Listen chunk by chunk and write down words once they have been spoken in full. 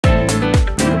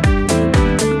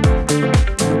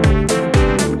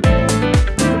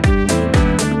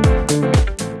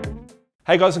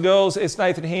Hey guys and girls, it's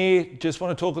Nathan here. Just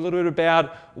want to talk a little bit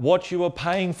about what you are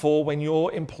paying for when you're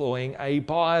employing a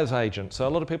buyer's agent. So a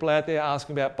lot of people out there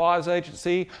asking about buyer's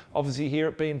agency. Obviously here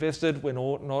at B.Invested, we're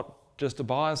not just a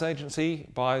buyer's agency.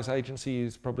 Buyer's agency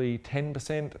is probably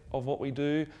 10% of what we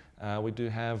do. We do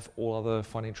have all other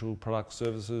financial product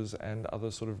services and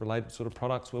other sort of related sort of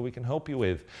products where we can help you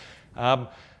with.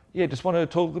 Just want to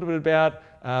talk a little bit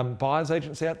about buyer's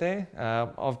agents out there.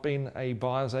 I've been a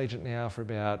buyer's agent now for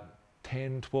about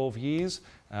 10, 12 years.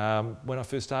 When I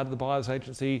first started the buyer's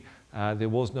agency, there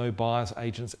was no buyer's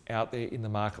agents out there in the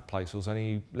marketplace. There was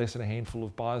only less than a handful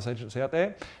of buyer's agents out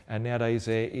there. And nowadays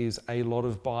there is a lot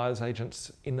of buyer's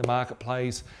agents in the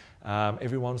marketplace.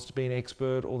 Everyone wants to be an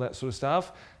expert, all that sort of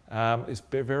stuff. It's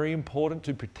very important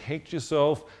to protect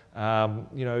yourself,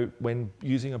 when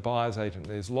using a buyer's agent.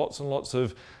 There's lots and lots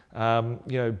of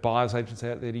buyer's agents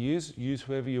out there to use. Use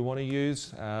whoever you want to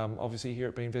use. Obviously here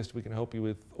at B.Invested we can help you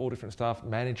with all different stuff,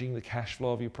 managing the cash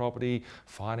flow of your property,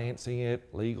 financing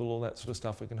it, legal, all that sort of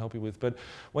stuff we can help you with. But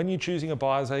when you're choosing a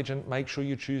buyer's agent, make sure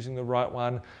you're choosing the right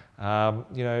one.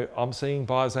 I'm seeing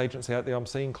buyer's agents out there. I'm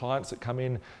seeing clients that come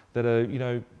in that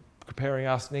are, comparing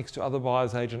us next to other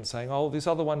buyer's agents saying, oh, this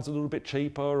other one's a little bit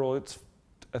cheaper, or it's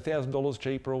 $1,000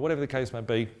 cheaper, or whatever the case may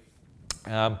be.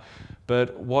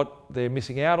 But what they're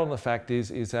missing out on the fact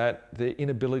is that the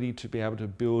inability to be able to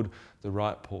build the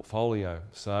right portfolio.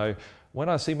 So when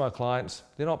I see my clients,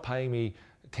 they're not paying me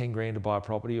 10 grand to buy a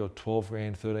property, or 12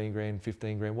 grand, 13 grand,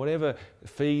 15 grand, whatever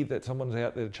fee that someone's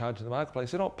out there to charge in the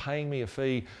marketplace. They're not paying me a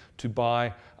fee to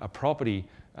buy a property,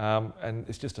 and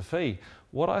it's just a fee.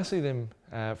 What I see them,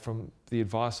 from the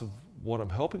advice of what I'm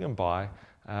helping them buy,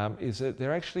 is that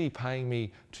they're actually paying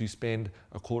me to spend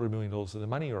 $250,000 of their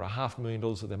money, or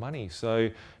 $500,000 of their money. So,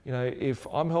 if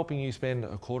I'm helping you spend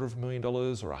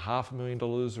 $250,000 or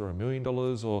 $500,000 or $1 million,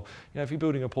 or, if you're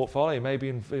building a portfolio, maybe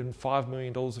in $5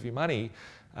 million of your money,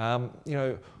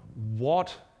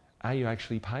 what are you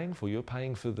actually paying for? You're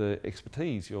paying for the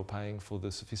expertise, you're paying for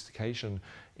the sophistication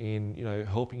in,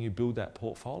 helping you build that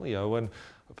portfolio. And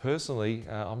personally,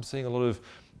 I'm seeing a lot of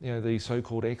these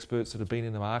so-called experts that have been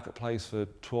in the marketplace for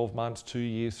 12 months, 2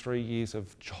 years, 3 years,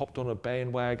 have hopped on a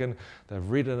bandwagon, they've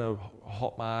ridden a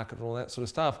hot market and all that sort of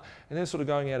stuff, and they're sort of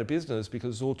going out of business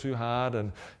because it's all too hard,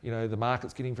 and the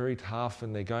market's getting very tough,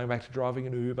 and they're going back to driving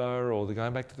an Uber, or they're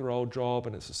going back to their old job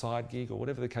and it's a side gig, or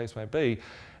whatever the case may be.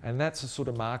 And that's the sort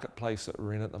of marketplace that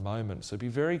we're in at the moment. So be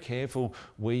very careful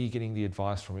where you're getting the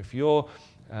advice from. If you're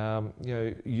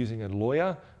using a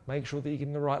lawyer, make sure that you're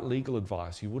getting the right legal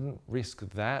advice. You wouldn't risk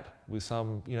that with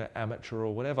some, amateur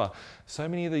or whatever. So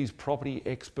many of these property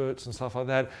experts and stuff like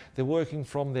that, they're working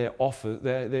from their office.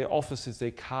 Their office is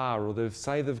their car, or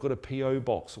say they've got a PO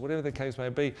box, or whatever the case may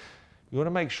be. You want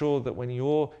to make sure that when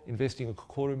you're investing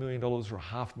 $250,000 or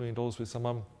 $500,000 with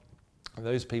someone,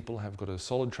 those people have got a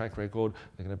solid track record.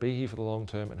 They're going to be here for the long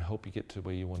term and help you get to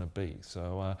where you want to be.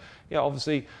 So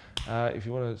obviously, if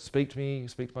you want to speak to me,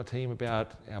 speak to my team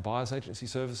about our buyer's agency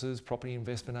services, property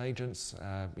investment agents,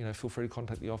 feel free to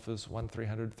contact the office,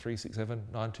 1300 367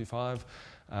 925.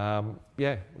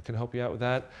 We can help you out with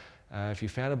that. If you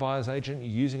found a buyer's agent, you're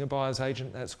using a buyer's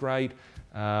agent, that's great.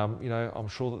 I'm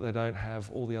sure that they don't have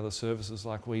all the other services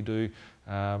like we do,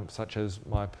 such as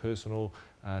my personal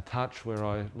touch, where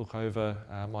I look over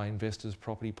my investors'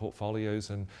 property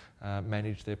portfolios and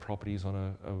manage their properties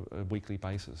on a weekly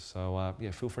basis. So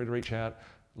feel free to reach out.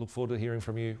 Look forward to hearing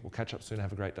from you. We'll catch up soon.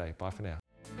 Have a great day. Bye for now.